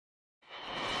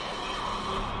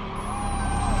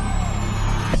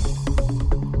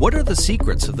What are the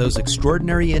secrets of those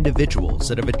extraordinary individuals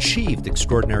that have achieved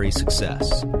extraordinary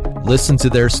success? Listen to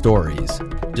their stories,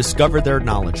 discover their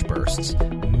knowledge bursts,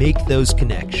 make those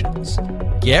connections.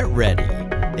 Get ready.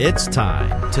 It's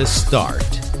time to start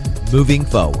moving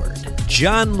forward.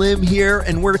 John Lim here,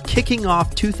 and we're kicking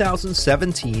off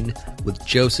 2017 with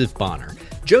Joseph Bonner.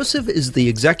 Joseph is the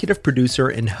executive producer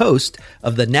and host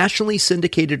of the nationally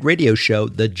syndicated radio show,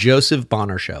 The Joseph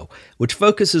Bonner Show, which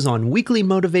focuses on weekly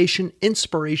motivation,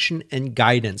 inspiration, and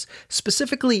guidance,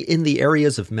 specifically in the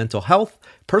areas of mental health,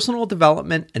 personal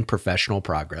development, and professional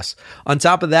progress. On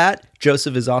top of that,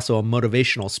 Joseph is also a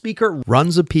motivational speaker,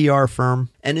 runs a PR firm,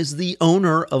 and is the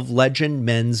owner of Legend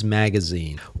Men's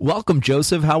Magazine. Welcome,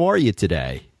 Joseph. How are you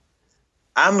today?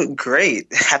 I'm great.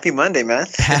 Happy Monday, man.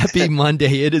 Happy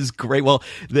Monday. It is great. Well,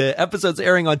 the episode's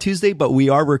airing on Tuesday, but we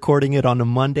are recording it on a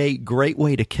Monday. Great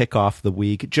way to kick off the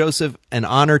week. Joseph, an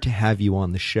honor to have you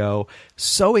on the show.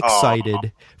 So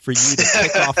excited for you to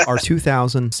kick off our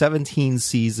 2017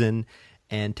 season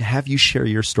and to have you share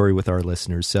your story with our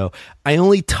listeners. So I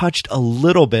only touched a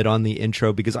little bit on the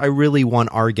intro because I really want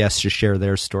our guests to share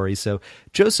their story. So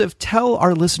Joseph, tell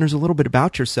our listeners a little bit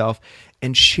about yourself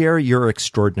and share your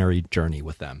extraordinary journey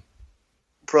with them.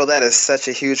 Bro, that is such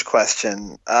a huge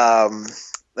question.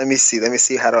 Let me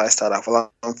see. How do I start off?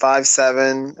 Well, I'm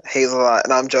 5'7", Hazel.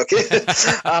 No, I'm joking.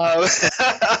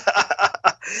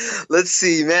 Let's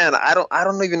see, man. I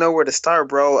don't even know where to start,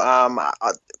 bro.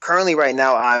 Currently, right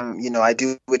now, I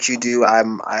do what you do.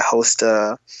 I host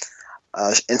a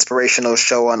inspirational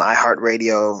show on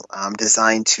iHeartRadio,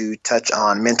 designed to touch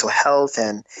on mental health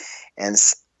and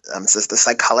so the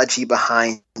psychology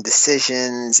behind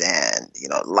decisions and,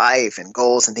 life and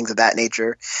goals and things of that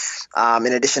nature.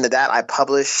 In addition to that, I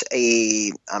publish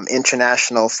a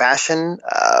international fashion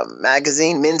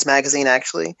magazine, men's magazine,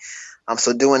 actually.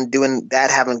 So doing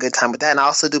that, having a good time with that. And I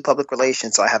also do public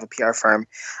relations. So I have a PR firm.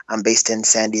 I'm based in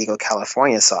San Diego,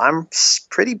 California. So I'm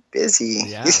pretty busy.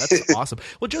 Yeah, that's awesome.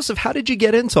 Well, Joseph, how did you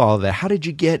get into all of that? How did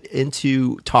you get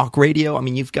into talk radio? I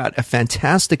mean, you've got a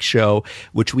fantastic show,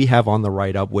 which we have on the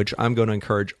write-up, which I'm going to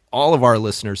encourage all of our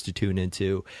listeners to tune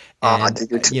into. And,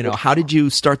 how did you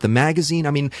start the magazine?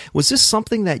 I mean, was this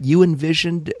something that you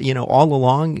envisioned, all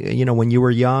along, when you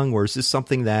were young, or is this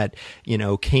something that,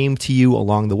 came to you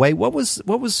along the way? What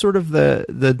was sort of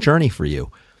the journey for you?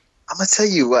 I'm going to tell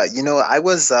you what, I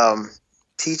was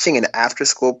teaching an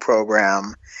after-school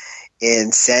program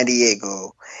in San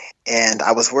Diego, and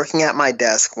I was working at my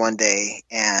desk one day,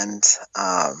 and,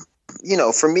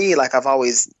 for me, like I've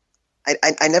always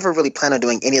I never really planned on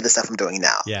doing any of the stuff I'm doing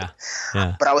now. Yeah.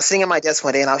 But I was sitting at my desk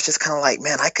one day and I was just kind of like,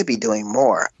 man, I could be doing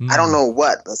more. I don't know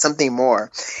what, but something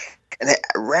more. And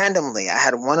randomly, I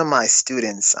had one of my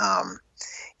students,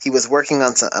 he was working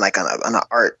on an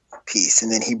art piece.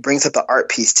 And then he brings up the art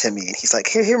piece to me and he's like,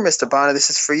 here, Mr. Bonner,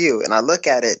 this is for you. And I look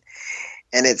at it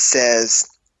and it says,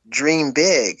 dream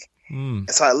big.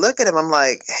 And so I look at him, I'm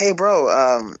like, hey,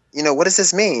 bro, what does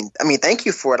this mean? I mean, thank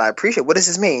you for it. I appreciate it. What does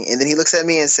this mean? And then he looks at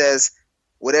me and says,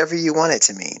 whatever you want it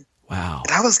to mean. Wow.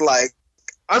 And I was like,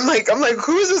 I'm like,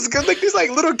 who is this kid? Like this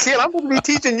little kid, I'm going to be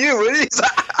teaching you. He's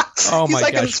my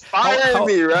gosh. Inspiring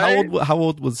me, right? How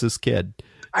old was this kid?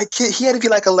 He had to be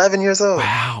like 11 years old.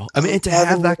 Wow. I mean, to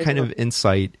have that kind of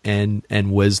insight and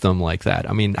wisdom like that.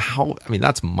 I mean,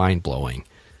 that's mind blowing.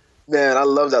 Man, I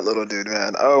love that little dude,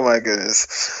 man. Oh my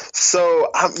goodness. So,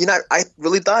 I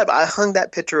really thought I hung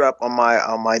that picture up on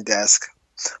my desk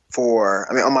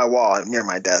on my wall near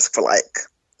my desk for like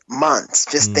months,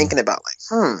 just thinking about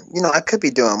I could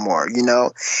be doing more,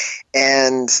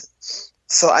 and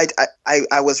so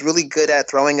I was really good at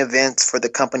throwing events for the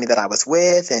company that I was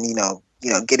with, and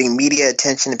getting media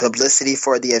attention and publicity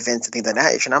for the events and things like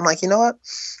that. And I'm like, you know what?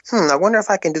 I wonder if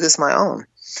I can do this my own.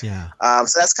 Yeah.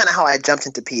 So that's kind of how I jumped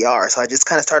into PR. So I just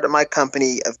kind of started my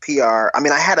company of PR. I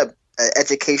mean, I had a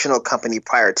educational company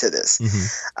prior to this.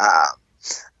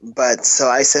 But so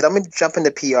I said, I'm going to jump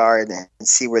into PR and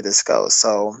see where this goes.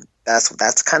 So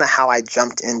that's kind of how I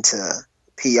jumped into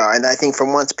PR. And I think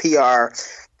from once PR,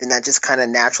 then that just kind of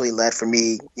naturally led for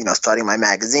me, starting my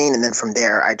magazine. And then from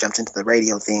there, I jumped into the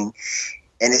radio thing.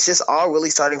 And it's just all really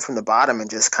starting from the bottom and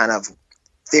just kind of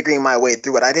figuring my way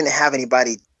through it. I didn't have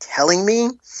anybody telling me,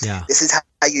 this is how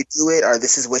you do it, or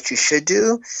this is what you should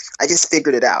do. I just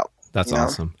figured it out. That's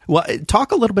awesome. Well,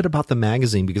 talk a little bit about the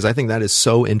magazine, because I think that is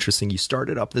so interesting. You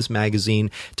started up this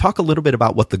magazine. Talk a little bit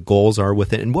about what the goals are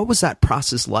with it, and what was that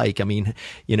process like? I mean,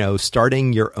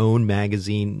 starting your own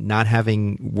magazine, not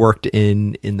having worked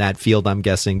in that field, I'm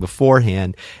guessing,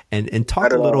 beforehand, and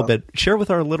talk a little bit, share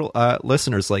with our little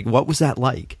listeners, like, what was that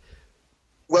like?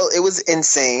 Well, it was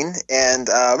insane, and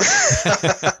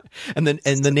and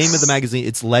the name of the magazine,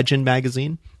 it's Legend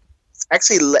Magazine.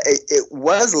 Actually, it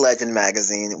was Legend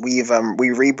Magazine. We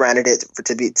rebranded it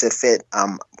to fit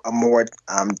a more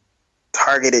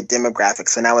targeted demographic.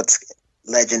 So now it's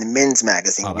Legend Men's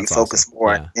Magazine. Oh, We that's focus awesome.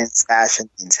 more Yeah. on men's fashion,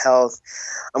 men's health,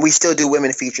 and we still do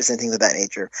women features and things of that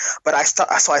nature. But I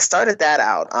started that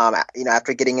out,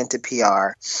 after getting into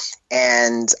PR,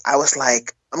 and I was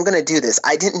like, I'm gonna do this.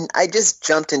 I just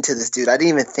jumped into this, dude. I didn't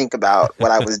even think about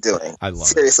what I was doing. I love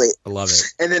Seriously. it. I love it.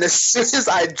 And then as soon as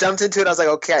I jumped into it, I was like,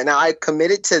 okay, now I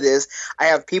committed to this. I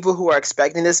have people who are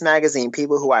expecting this magazine,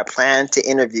 people who I plan to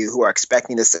interview who are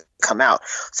expecting this to come out.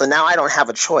 So now I don't have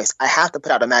a choice. I have to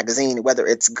put out a magazine, whether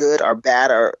it's good or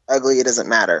bad or ugly, it doesn't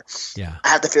matter. Yeah. I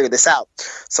have to figure this out.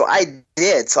 So I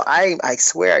did. So I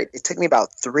swear it took me about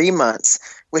 3 months,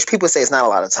 which people say is not a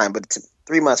lot of time, but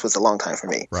 3 months was a long time for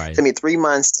me. Right. It took me 3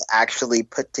 months to actually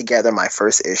put together my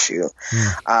first issue.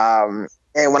 And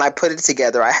when I put it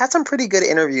together, I had some pretty good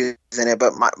interviews in it,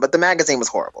 but the magazine was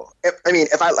horrible.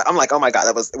 I'm like, oh my God,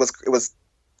 it was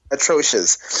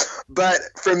atrocious. But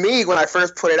for me, when I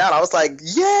first put it out, I was like,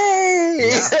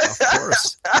 yay! Yeah, of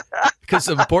course. Because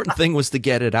the important thing was to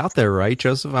get it out there, right,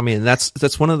 Joseph? I mean,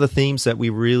 that's one of the themes that we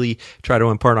really try to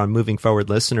impart on Moving Forward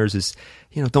listeners is,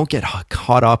 don't get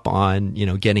caught up on,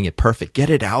 getting it perfect. Get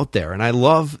it out there. And I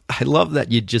love that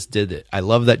you just did it. I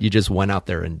love that you just went out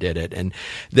there and did it. And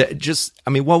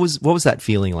what was that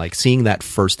feeling like, seeing that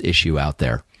first issue out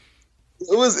there?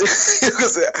 It was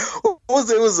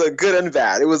a good and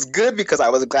bad. It was good because I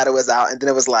was glad it was out, and then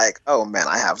it was like, oh man,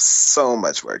 I have so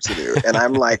much work to do, and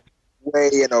I'm like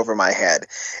way in over my head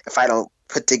if I don't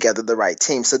put together the right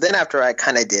team. So then after I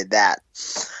kind of did that,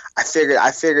 I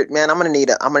figured, man, I'm gonna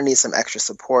need some extra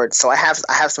support. So I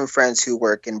have some friends who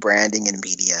work in branding and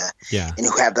media, and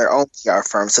who have their own PR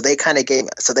firm. So they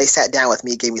they sat down with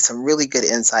me, gave me some really good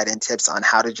insight and tips on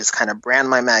how to just kind of brand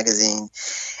my magazine.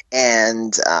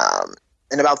 And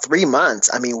in about 3 months,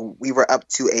 we were up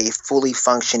to a fully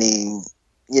functioning,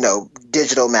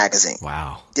 digital magazine.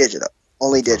 Wow.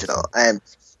 Only digital. And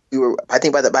we were, I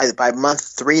think by month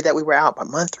 3 that we were out, by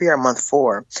month 3 or month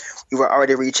 4, we were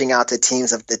already reaching out to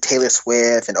teams of the Taylor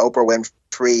Swift and Oprah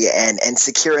Winfrey and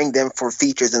securing them for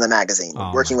features in the magazine,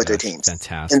 working with their teams.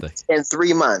 Fantastic. In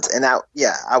 3 months. And I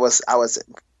was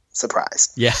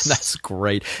surprised. Yeah, that's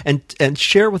great. And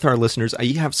share with our listeners,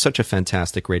 you have such a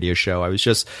fantastic radio show. I was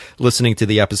just listening to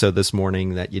the episode this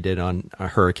morning that you did on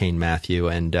Hurricane Matthew,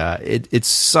 and it's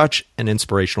such an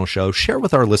inspirational show. Share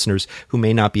with our listeners who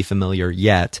may not be familiar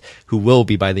yet, who will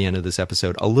be by the end of this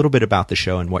episode, a little bit about the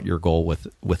show and what your goal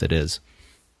with it is.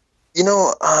 When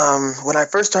I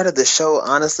first started the show,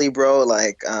 honestly, bro,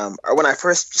 or when I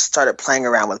first started playing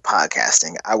around with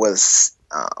podcasting, I was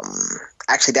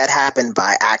actually, that happened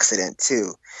by accident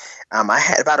too. I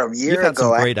had about a year You've had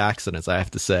ago. Some great accidents, I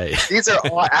have to say. These are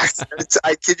all accidents.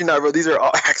 I kid you not, bro. These are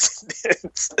all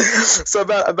accidents. So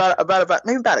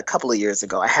about a couple of years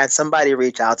ago, I had somebody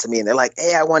reach out to me, and they're like,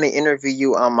 "Hey, I want to interview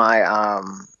you on my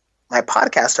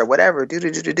podcast or whatever."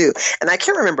 And I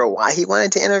can't remember why he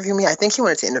wanted to interview me. I think he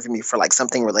wanted to interview me for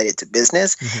something related to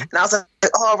business. Mm-hmm. And I was like,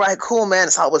 "All right, cool,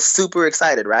 man." So I was super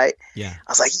excited, right? Yeah.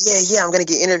 I was like, "Yeah, I'm gonna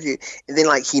get interviewed." And then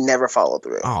he never followed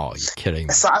through. Oh, you're kidding.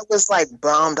 So I was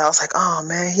bummed. I was like, "Oh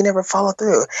man, he never followed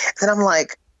through." And then I'm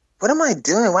like, "What am I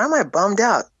doing? Why am I bummed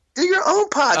out? Do your own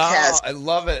podcast." Oh, I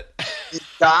love it.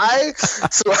 Guy.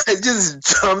 So I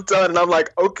just jumped on, and I'm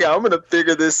like, okay, I'm gonna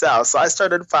figure this out. So I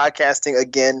started podcasting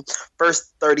again.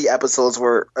 First 30 episodes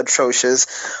were atrocious,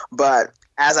 but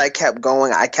as I kept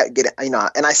going, I kept getting,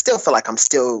 and I still feel like I'm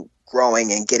still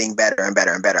growing and getting better and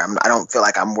better and better. I don't feel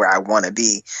like I'm where I want to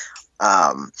be.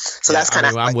 So that's kind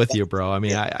of. I'm with you, bro.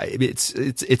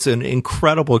 It's an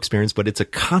incredible experience, but it's a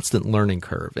constant learning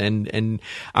curve, and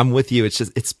I'm with you.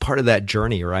 It's part of that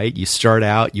journey, right? You start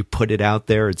out, you put it out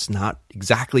there. It's not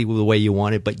exactly the way you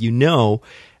want it, but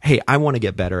hey, I want to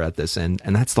get better at this, and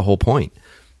that's the whole point.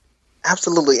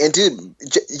 Absolutely. And dude,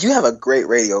 you have a great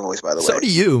radio voice, by the way. So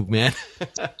do you, man.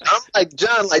 I'm like,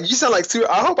 John, you sound like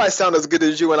I hope I sound as good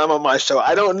as you when I'm on my show.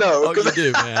 I don't know. Oh, you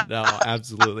do, man. No,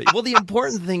 absolutely. Well, the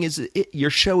important thing is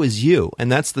your show is you.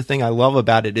 And that's the thing I love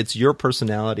about it. It's your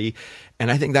personality.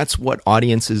 And I think that's what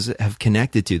audiences have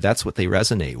connected to. That's what they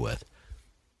resonate with.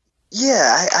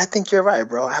 Yeah, I think you're right,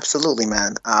 bro. Absolutely,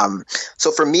 man.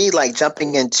 So for me,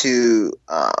 jumping into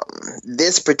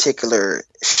this particular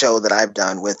show that I've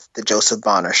done with the Joseph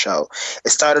Bonner Show, it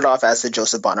started off as the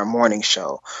Joseph Bonner Morning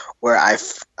Show, where I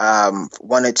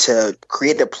wanted to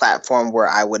create a platform where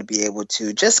I would be able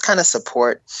to just kind of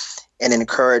support and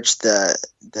encourage the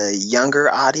younger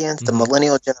audience, the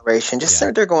millennial generation. Just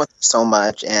they're going through so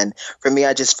much, and for me,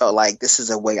 I just felt like this is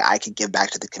a way I could give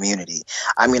back to the community.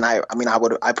 I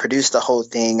produced the whole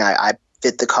thing. I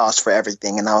fit the cost for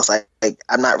everything, and I was like,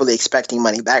 I'm not really expecting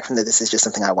money back from this. This is just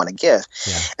something I want to give.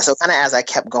 Yeah. And so, kind of as I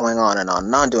kept going on and on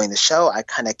and on doing the show, I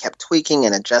kind of kept tweaking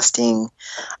and adjusting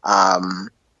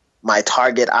my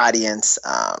target audience,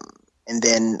 and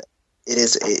then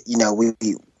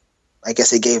I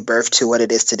guess it gave birth to what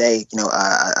it is today,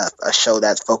 a show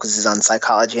that focuses on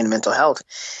psychology and mental health.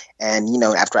 And,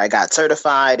 after I got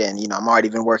certified and, I'm already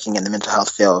been working in the mental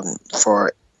health field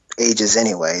for ages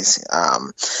anyways.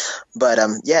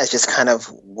 It's just kind of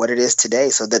what it is today.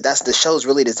 So that's the show's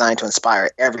really designed to inspire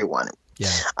everyone.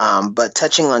 Yeah. But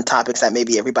touching on topics that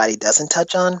maybe everybody doesn't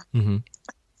touch on,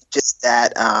 just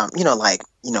that,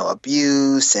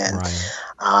 abuse and,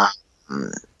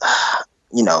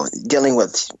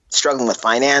 struggling with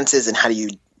finances and how do you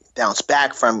bounce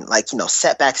back from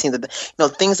setbacks,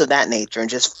 things of that nature, and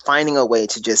just finding a way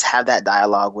to just have that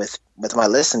dialogue with my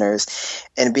listeners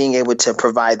and being able to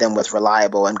provide them with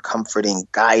reliable and comforting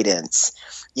guidance.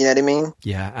 You know what I mean?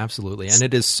 Yeah, absolutely. And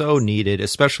it is so needed,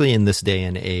 especially in this day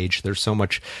and age. There's so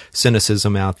much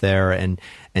cynicism out there, and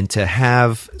to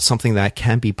have something that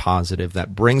can be positive,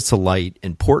 that brings to light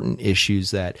important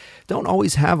issues that don't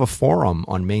always have a forum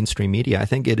on mainstream media. I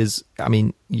think it is,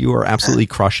 you are absolutely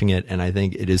crushing it, and I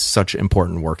think it is such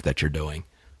important work that you're doing.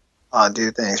 Oh,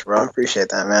 dude, thanks, bro. I appreciate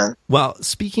that, man. Well,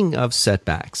 speaking of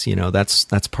setbacks,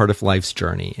 that's part of life's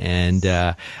journey. And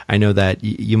I know that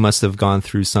you must have gone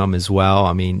through some as well.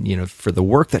 For the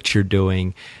work that you're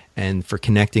doing and for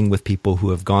connecting with people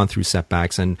who have gone through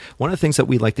setbacks. And one of the things that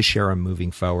we like to share on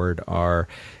Moving Forward are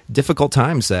difficult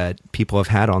times that people have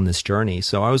had on this journey.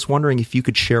 So I was wondering if you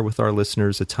could share with our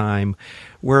listeners a time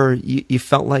where you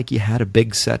felt like you had a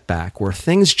big setback, where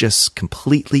things just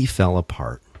completely fell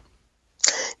apart.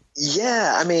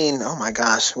 Yeah, oh my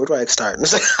gosh, where do I start?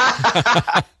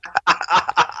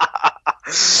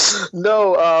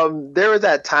 No, there was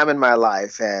that time in my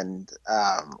life and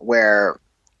where,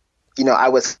 I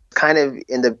was kind of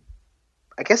in the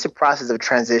process of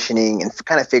transitioning and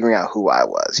kind of figuring out who I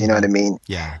was, you know what I mean?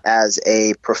 Yeah. As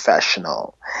a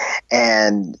professional.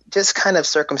 And just kind of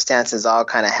circumstances all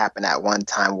kind of happened at one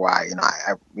time where I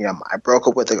broke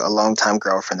up with a longtime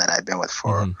girlfriend that I'd been with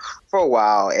for a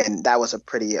while, and that was a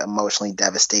pretty emotionally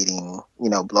devastating,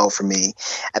 blow for me.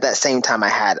 At that same time, I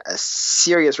had a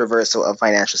serious reversal of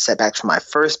financial setbacks from my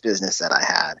first business that I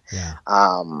had,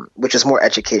 which is more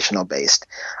educational based.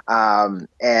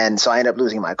 And so I ended up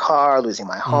losing my car, losing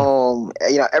my home,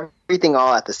 everything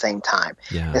all at the same time.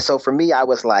 Yeah. And so for me, I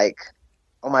was like,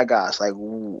 oh my gosh,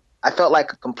 I felt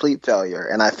like a complete failure,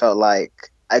 and I felt like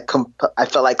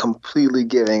completely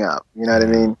giving up. You know what I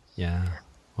mean? Yeah.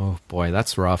 Oh boy,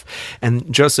 that's rough.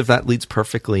 And Joseph, that leads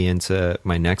perfectly into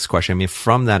my next question.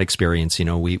 From that experience,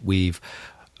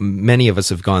 many of us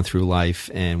have gone through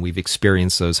life and we've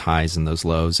experienced those highs and those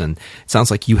lows. And it sounds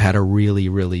like you had a really,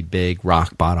 really big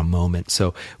rock bottom moment.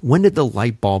 So when did the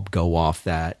light bulb go off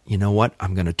that,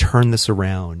 I'm going to turn this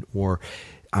around, or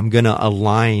I'm going to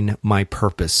align my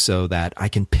purpose so that I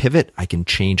can pivot, I can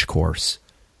change course?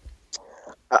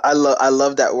 I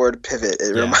love that word, pivot.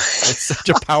 It's such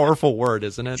a powerful word,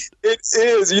 isn't it? It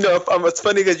is. It's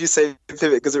funny because you say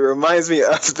pivot, because it reminds me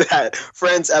of that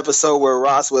Friends episode where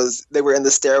they were in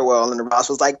the stairwell and Ross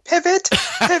was like, pivot.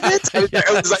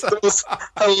 It was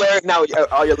hilarious. Now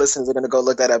all your listeners are going to go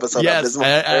look that episode up. Yes,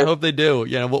 I hope they do.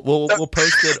 Yeah, we'll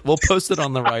post it. We'll post it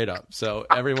on the write up, so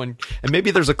everyone, and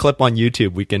maybe there's a clip on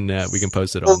YouTube. We can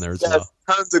post it on there as well.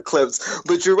 Tons of clips,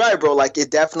 but you're right, bro. It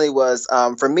definitely was.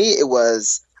 For me, it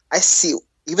was. I see.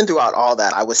 Even throughout all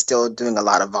that, I was still doing a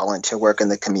lot of volunteer work in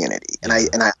the community, and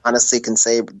I honestly can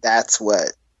say that's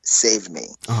what saved me.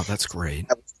 Oh, that's great.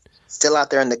 I was still out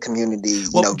there in the community.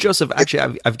 Well, Joseph,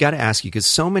 actually, I've got to ask you, because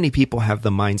so many people have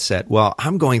the mindset, well,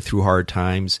 I'm going through hard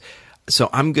times,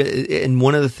 so I'm good. And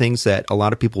one of the things that a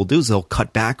lot of people do is they'll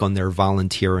cut back on their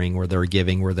volunteering or their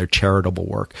giving or their charitable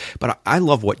work. But I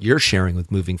love what you're sharing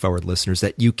with Moving Forward listeners,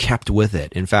 that you kept with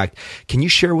it. In fact, can you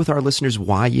share with our listeners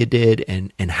why you did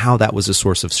and how that was a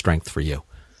source of strength for you?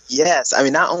 Yes.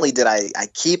 Not only did I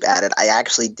keep at it, I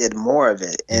actually did more of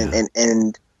it.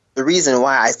 And the reason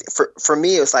why for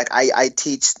me, it was like, I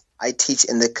teach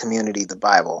in the community the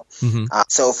Bible.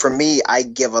 So for me, I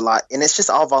give a lot, and it's just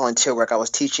all volunteer work. I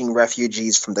was teaching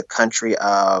refugees from the country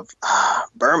of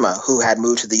Burma who had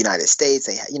moved to the United States.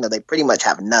 They pretty much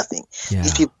have nothing. Yeah.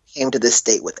 These people came to this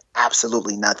state with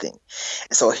absolutely nothing.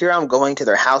 And so here I'm going to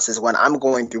their houses when I'm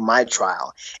going through my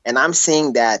trial, and I'm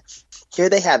seeing that Here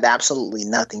they have absolutely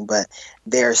nothing, but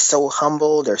they're so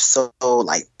humble, they're so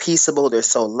like peaceable, they're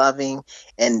so loving,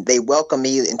 and they welcome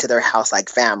me into their house like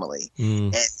family.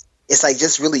 And it's like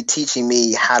just really teaching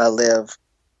me how to live,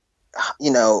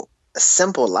 a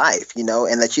simple life, and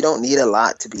that you don't need a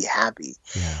lot to be happy.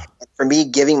 Yeah. For me,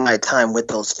 giving my time with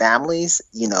those families,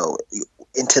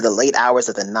 into the late hours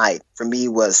of the night, for me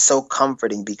was so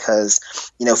comforting because,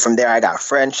 from there I got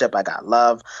friendship, I got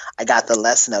love, I got the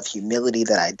lesson of humility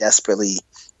that I desperately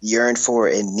yearned for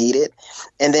and needed.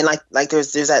 And then like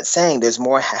there's that saying, there's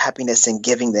more happiness in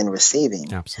giving than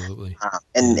receiving. Absolutely.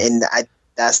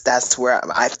 That's where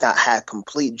I had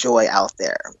complete joy out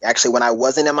there. Actually, when I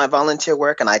wasn't in my volunteer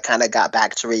work and I kind of got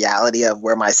back to reality of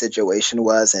where my situation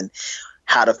was and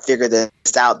how to figure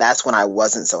this out, that's when I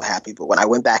wasn't so happy. But when I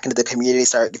went back into the community,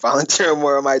 started volunteering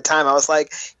more of my time, I was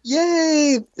like,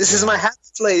 yay, this is my happy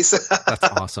place. That's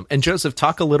awesome. And Joseph,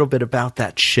 talk a little bit about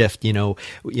that shift.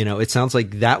 It sounds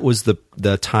like that was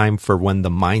the time for when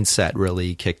the mindset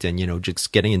really kicked in,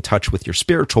 just getting in touch with your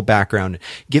spiritual background,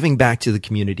 giving back to the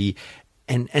community.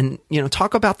 And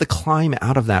talk about the climb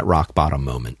out of that rock bottom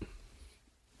moment.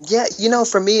 Yeah,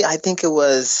 for me, I think it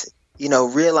was,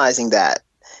 realizing that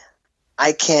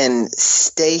I can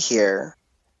stay here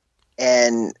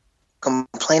and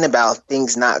complain about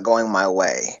things not going my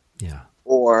way. Yeah.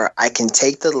 Or I can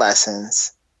take the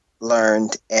lessons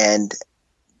learned and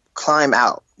climb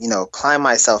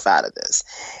myself out of this.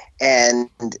 And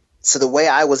so the way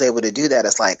I was able to do that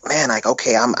is like, man, like,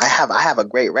 okay, I have a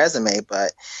great resume,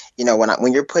 but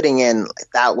when you're putting in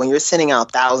when you're sending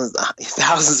out thousands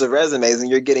of resumes and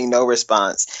you're getting no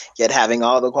response, yet having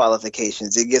all the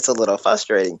qualifications, it gets a little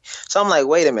frustrating. So I'm like,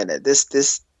 wait a minute,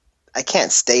 this I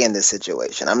can't stay in this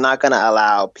situation. I'm not going to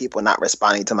allow people not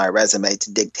responding to my resume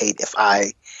to dictate if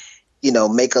I,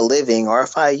 make a living or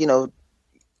if I,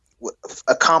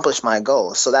 accomplish my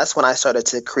goals. So that's when I started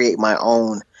to create my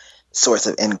own source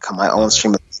of income, my own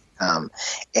stream of income.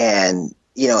 And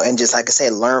just like I say,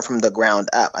 learn from the ground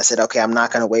up. I said, okay, I'm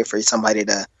not going to wait for somebody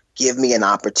to give me an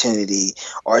opportunity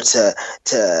or to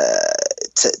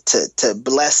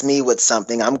bless me with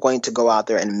something. I'm going to go out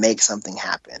there and make something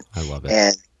happen. I love it.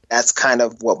 And that's kind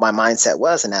of what my mindset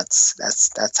was. And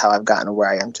that's how I've gotten to where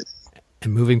I am today.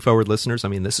 And moving forward, listeners,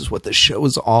 this is what the show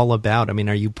is all about.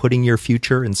 Are you putting your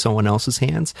future in someone else's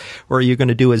hands, or are you going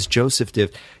to do as Joseph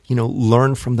did,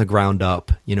 learn from the ground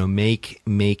up,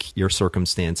 make your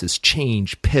circumstances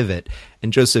change, pivot.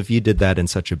 And Joseph, you did that in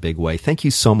such a big way. Thank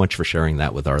you so much for sharing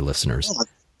that with our listeners.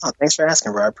 Oh, thanks for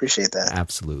asking, bro. I appreciate that.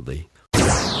 Absolutely.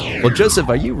 Well, Joseph,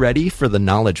 are you ready for the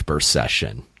Knowledge Burst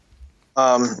session?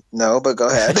 No, but go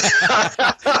ahead.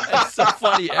 It's so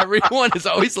funny. Everyone is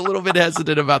always a little bit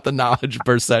hesitant about the Knowledge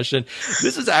Burst session.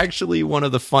 This is actually one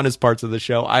of the funnest parts of the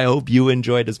show. I hope you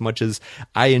enjoyed as much as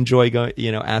I enjoy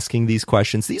asking these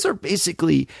questions. These are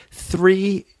basically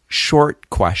 3 short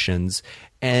questions,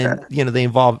 and they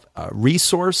involve a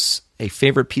resource, a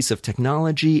favorite piece of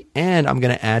technology, and I'm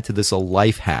going to add to this a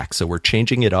life hack. So we're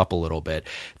changing it up a little bit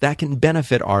that can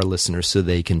benefit our listeners so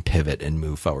they can pivot and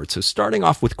move forward. So starting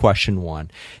off with question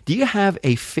 1, do you have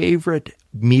a favorite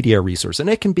media resource? And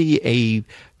it can be a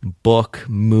book,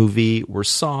 movie, or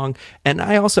song. And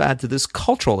I also add to this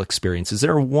cultural experience. Is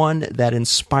there one that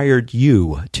inspired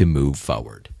you to move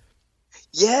forward?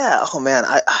 Yeah. Oh man.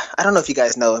 I don't know if you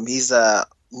guys know him. He's a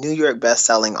New York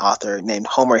best-selling author named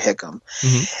Homer Hickam.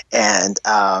 And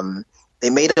they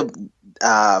made a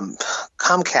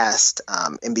Comcast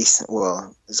NBC,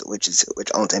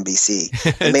 which owns NBC.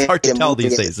 It's hard to tell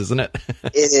these days, isn't it?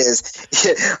 It is,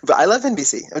 but I love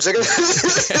NBC. I'm sorry,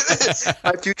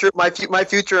 my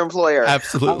future employer.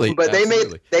 Absolutely. But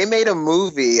they made a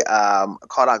movie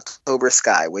called October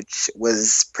Sky, which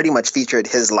was pretty much featured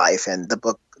his life and the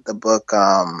book.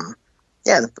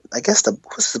 I guess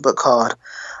what's the book called?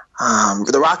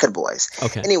 The Rocket Boys.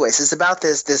 Okay. Anyways, it's about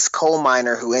this coal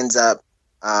miner who ends up,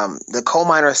 the coal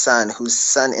miner's son, whose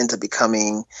son ends up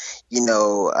becoming,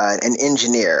 an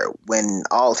engineer when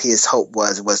all his hope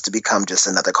was to become just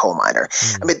another coal miner.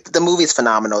 The movie is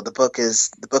phenomenal. The book is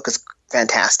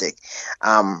fantastic,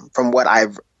 from what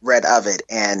I've read of it,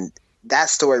 and that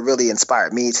story really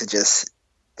inspired me to just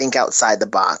think outside the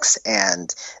box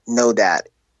and know that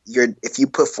if you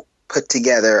put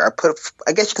together, or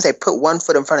I guess you can say put one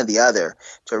foot in front of the other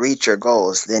to reach your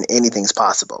goals, then anything's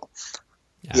possible.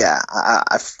 Yeah,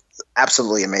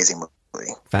 absolutely amazing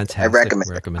movie. Fantastic. I recommend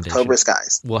recommendation. October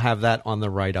Skies. We'll have that on the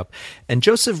write-up. And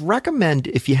Joseph, recommend,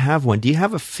 if you have one, do you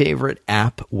have a favorite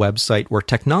app, website, or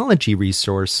technology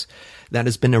resource that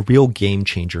has been a real game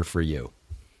changer for you?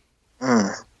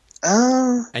 And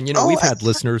we've had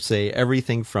listeners say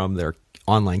everything from their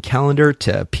online calendar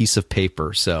to a piece of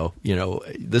paper. So,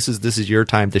 this is your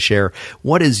time to share.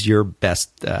 What is your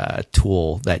best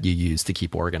tool that you use to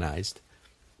keep organized?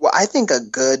 Well, I think a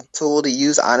good tool to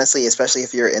use, honestly, especially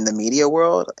if you're in the media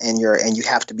world and you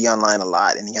have to be online a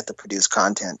lot and you have to produce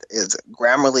content, is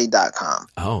Grammarly.com.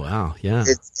 Oh, wow. Yeah.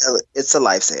 It's a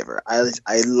lifesaver.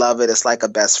 I love it. It's like a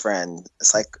best friend.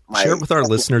 It's like share with our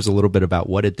listeners a little bit about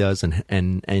what it does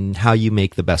and how you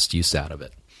make the best use out of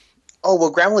it. Oh,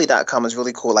 well, Grammarly.com is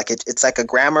really cool. Like it's like a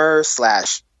grammar /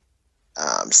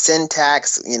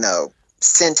 syntax,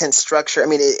 sentence structure. I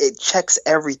mean, it checks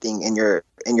everything in your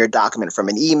document, from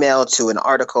an email to an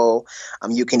article.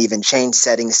 You can even change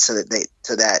settings so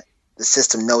that the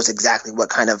system knows exactly what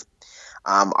kind of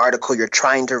article you're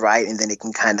trying to write, and then it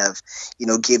can kind of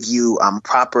give you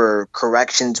proper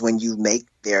corrections when you make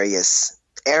various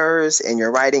errors in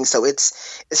your writing. So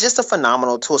it's just a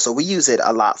phenomenal tool. So we use it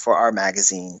a lot for our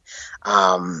magazine.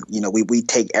 We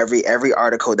take every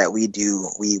article that we do,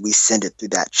 we send it through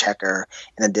that checker,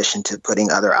 in addition to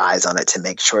putting other eyes on it to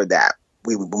make sure that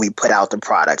when we put out the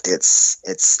product, it's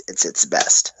its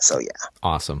best. So yeah.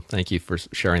 Awesome. Thank you for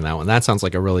sharing that one. That sounds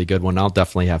like a really good one. I'll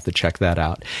definitely have to check that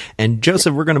out. And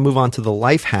Joseph, we're going to move on to the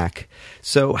life hack.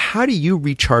 So how do you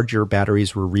recharge your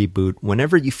batteries or reboot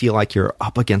whenever you feel like you're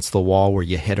up against the wall where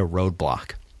you hit a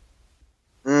roadblock?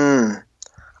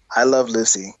 I Love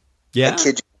Lucy. Yeah.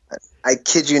 I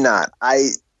kid you not.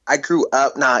 I grew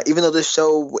up, even though this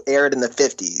show aired in the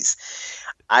 50s,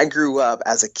 I grew up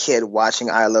as a kid watching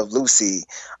I Love Lucy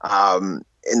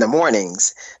in the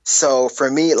mornings. So for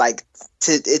me, like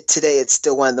today, it's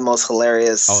still one of the most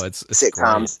hilarious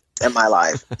sitcoms in my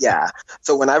life. Yeah.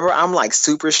 So whenever I'm like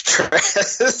super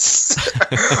stressed,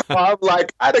 I'm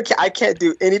like, I can't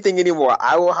do anything anymore,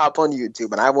 I will hop on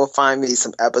YouTube and I will find me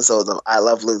some episodes of I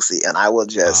Love Lucy, and I will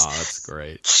just that's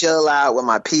great. Chill out with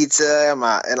my pizza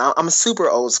and I'm super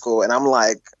old school, and I'm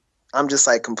just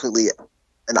like completely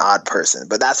an odd person,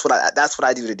 but that's what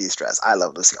I do to de-stress. I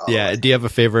Love Lucy. Yeah. Do you have a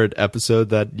favorite episode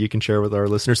that you can share with our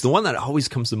listeners? The one that always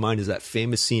comes to mind is that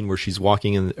famous scene where she's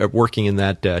working in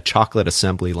that chocolate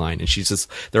assembly line, and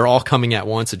they're all coming at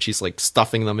once, and she's like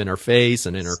stuffing them in her face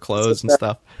and in her clothes and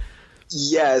stuff.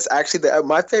 Yes, actually,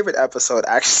 my favorite episode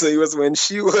actually was when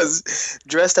she was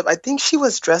dressed up. I think she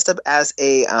was dressed up as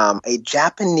a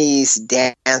Japanese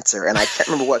dancer, and I can't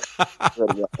remember what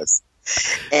it was.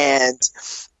 And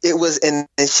it was, and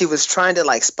she was trying to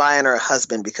like spy on her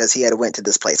husband because he had went to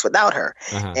this place without her.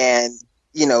 Uh-huh. And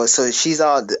so she's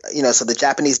all, so the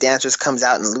Japanese dancers comes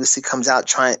out and Lucy comes out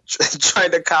trying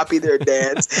to copy their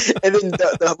dance. And then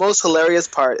the most hilarious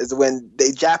part is when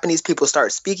the Japanese people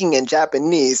start speaking in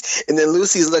Japanese, and then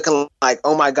Lucy's looking like,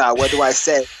 oh my God, what do I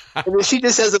say? And then she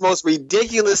just says the most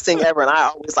ridiculous thing ever, and I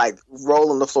always like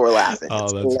roll on the floor laughing. Oh,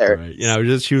 it's that's hilarious.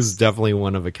 Great. She was definitely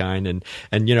one of a kind, and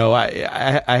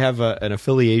I have an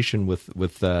affiliation with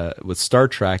Star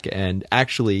Trek, and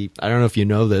actually, I don't know if you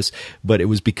know this, but it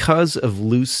was because of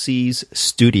Lucy's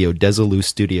studio, Desilu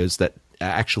Studios, that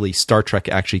actually Star Trek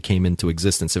actually came into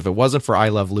existence. If it wasn't for I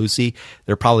Love Lucy,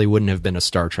 there probably wouldn't have been a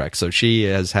Star Trek. So she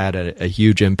has had a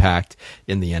huge impact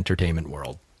in the entertainment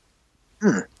world.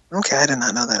 Okay, I did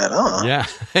not know that at all. Yeah,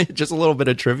 just a little bit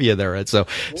of trivia there. Right? So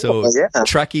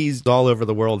Trekkies all over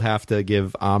the world have to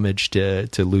give homage to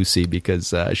Lucy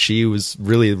because she was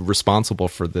really responsible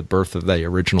for the birth of the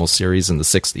original series in the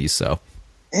 60s. So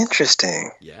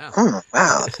interesting. Yeah.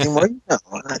 Wow. The more you know.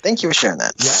 Thank you for sharing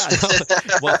that. Yeah.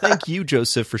 Well, thank you,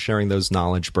 Joseph, for sharing those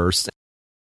knowledge bursts.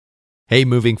 Hey,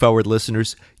 moving forward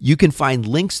listeners, you can find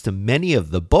links to many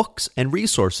of the books and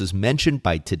resources mentioned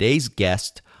by today's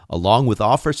guest, along with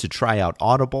offers to try out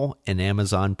Audible and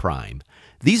Amazon Prime.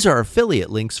 These are affiliate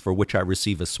links for which I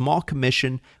receive a small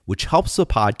commission, which helps the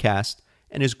podcast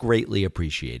and is greatly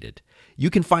appreciated. You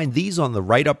can find these on the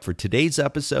write-up for today's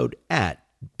episode at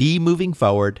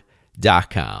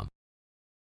bemovingforward.com.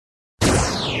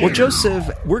 Well, Joseph,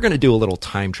 we're going to do a little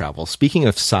time travel. Speaking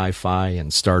of sci-fi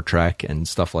and Star Trek and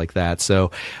stuff like that, so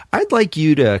I'd like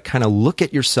you to kind of look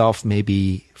at yourself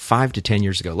maybe 5 to 10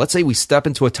 years ago. Let's say we step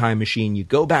into a time machine, you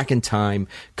go back in time,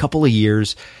 a couple of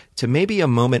years, to maybe a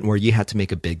moment where you had to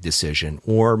make a big decision,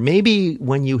 or maybe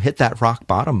when you hit that rock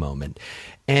bottom moment.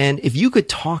 And if you could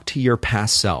talk to your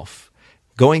past self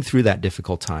going through that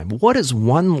difficult time, what is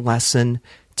one lesson,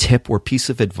 tip, or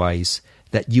piece of advice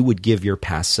that you would give your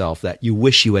past self that you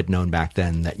wish you had known back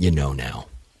then that you know now?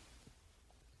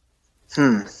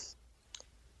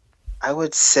 I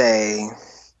would say,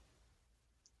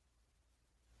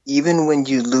 even when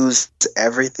you lose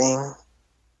everything,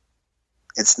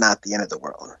 it's not the end of the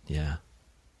world. Yeah.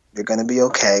 You're going to be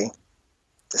okay.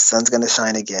 The sun's going to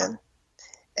shine again.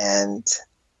 And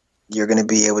you're going to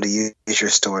be able to use your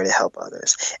story to help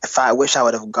others. I wish I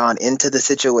would have gone into the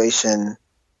situation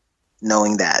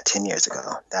knowing that 10 years ago.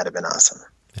 That'd have been awesome.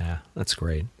 Yeah, that's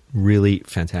great. Really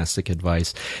fantastic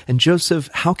advice. And Joseph,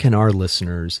 how can our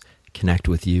listeners connect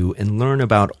with you and learn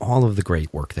about all of the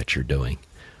great work that you're doing?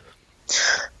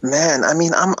 Man, I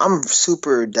mean, I'm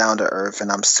super down to earth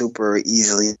and I'm super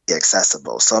easily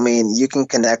accessible. So, I mean, you can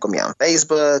connect with me on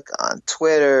Facebook, on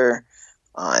Twitter,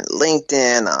 on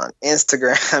LinkedIn, on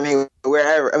Instagram.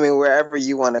 Wherever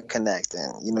you want to connect,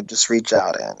 and just reach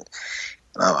out. And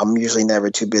I'm usually never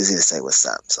too busy to say what's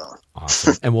up. So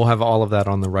awesome. And we'll have all of that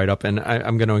on the write-up. And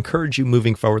I'm going to encourage you,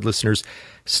 moving forward, listeners,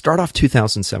 start off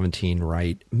 2017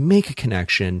 right. Make a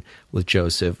connection with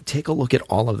Joseph. Take a look at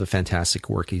all of the fantastic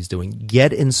work he's doing.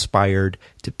 Get inspired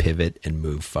to pivot and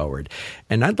move forward.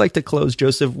 And I'd like to close,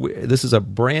 Joseph. This is a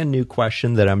brand new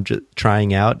question that I'm just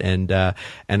trying out, and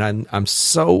I'm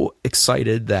so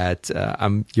excited that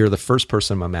you're the first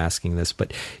person I'm asking this.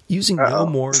 But using no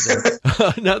more than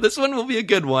no, this one will be a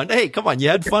good one. Hey, come on, you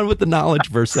had fun with the knowledge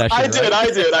verse session. I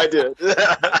did.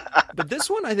 But this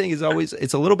one, I think,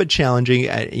 it's a little bit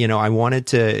challenging. I wanted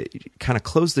to kind of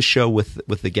close the show with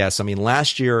the guests. I mean,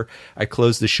 last year I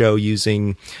closed the show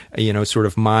using, sort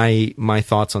of my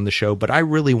thoughts on the show, but I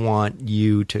really want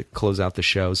you to close out the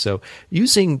show. So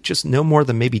using just no more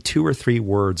than maybe 2 or 3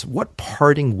 words, what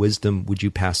parting wisdom would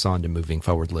you pass on to moving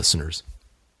forward listeners?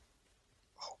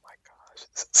 Oh my gosh.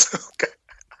 So good.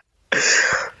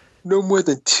 No more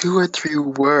than 2 or 3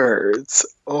 words.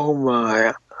 Oh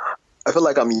my. I feel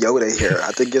like I'm Yoda here.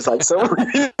 I think it's like the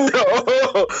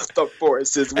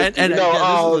force is with and you. This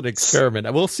is an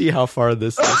experiment. We'll see how far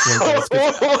this one goes.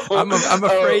 I'm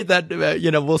afraid that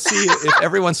we'll see if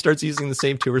everyone starts using the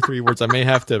same 2 or 3 words. I may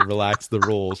have to relax the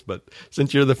rules, but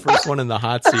since you're the first one in the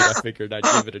hot seat, I figured I'd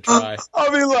give it a try.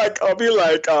 I'll be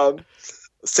like,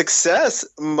 success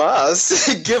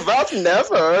must give up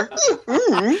never.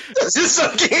 You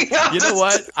know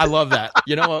what? I love that.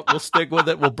 You know what? We'll stick with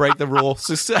it. We'll break the rule.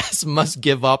 Success must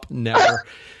give up never.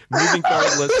 Moving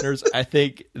forward, listeners, I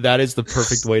think that is the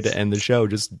perfect way to end the show.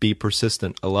 Just be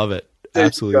persistent. I love it.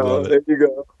 Absolutely love it. There you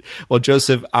go. Well,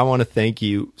 Joseph, I want to thank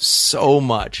you so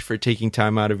much for taking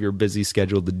time out of your busy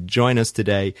schedule to join us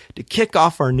today, to kick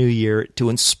off our new year, to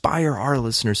inspire our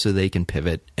listeners so they can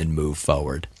pivot and move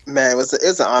forward. Man,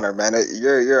 it's an honor, man.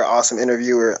 You're an awesome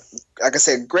interviewer. Like I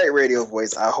said, great radio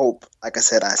voice. I hope, like I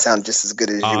said, I sound just as good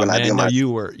as you when I do my. You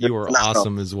were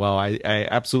awesome as well. I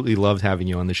absolutely loved having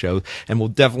you on the show, and we'll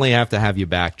definitely have to have you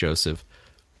back, Joseph.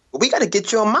 We got to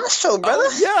get you on my show, brother.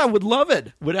 Yeah, I would love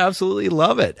it. Would absolutely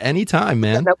love it. Anytime,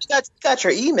 man. We got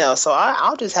your email, so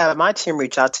I'll just have my team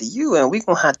reach out to you, and we're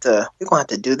gonna have to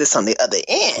do this on the other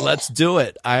end. Let's do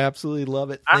it. I absolutely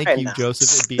love it. Thank you,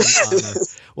 Joseph. It'd be an honor.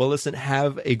 Well, listen,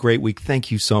 have a great week.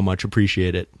 Thank you so much.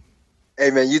 Appreciate it. Hey,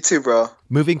 man, you too, bro.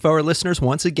 Moving forward, listeners,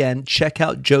 once again, check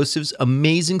out Joseph's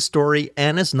amazing story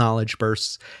and his knowledge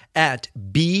bursts at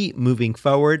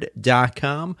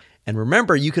bemovingforward.com. And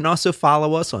remember, you can also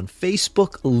follow us on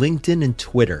Facebook, LinkedIn, and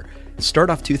Twitter. Start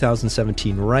off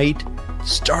 2017 right.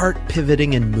 Start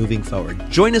pivoting and moving forward.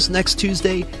 Join us next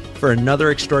Tuesday for another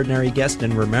extraordinary guest.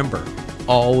 And remember,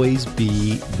 always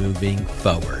be moving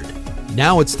forward.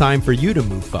 Now it's time for you to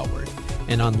move forward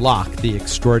and unlock the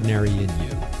extraordinary in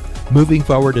you. Moving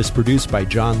Forward is produced by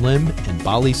John Lim and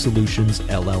Bali Solutions,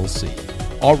 LLC.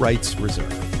 All rights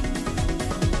reserved.